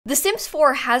The Sims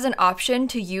 4 has an option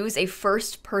to use a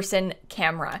first-person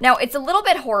camera. Now, it's a little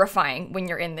bit horrifying when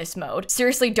you're in this mode.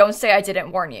 Seriously, don't say I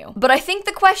didn't warn you. But I think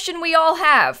the question we all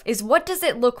have is, what does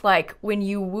it look like when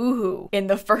you woohoo in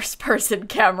the first-person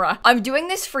camera? I'm doing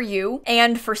this for you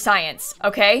and for science,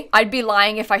 okay? I'd be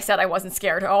lying if I said I wasn't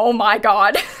scared. Oh my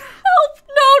god. Help!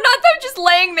 No, not them just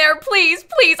laying there. Please,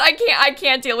 please, I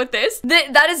can't deal with this.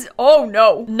 That is, oh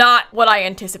no, not what I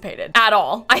anticipated at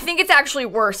all. I think it's actually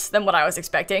worse than what I was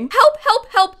expecting. Help,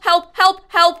 help, help, help, help,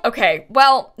 help. Okay,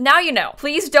 well, now you know.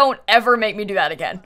 Please don't ever make me do that again.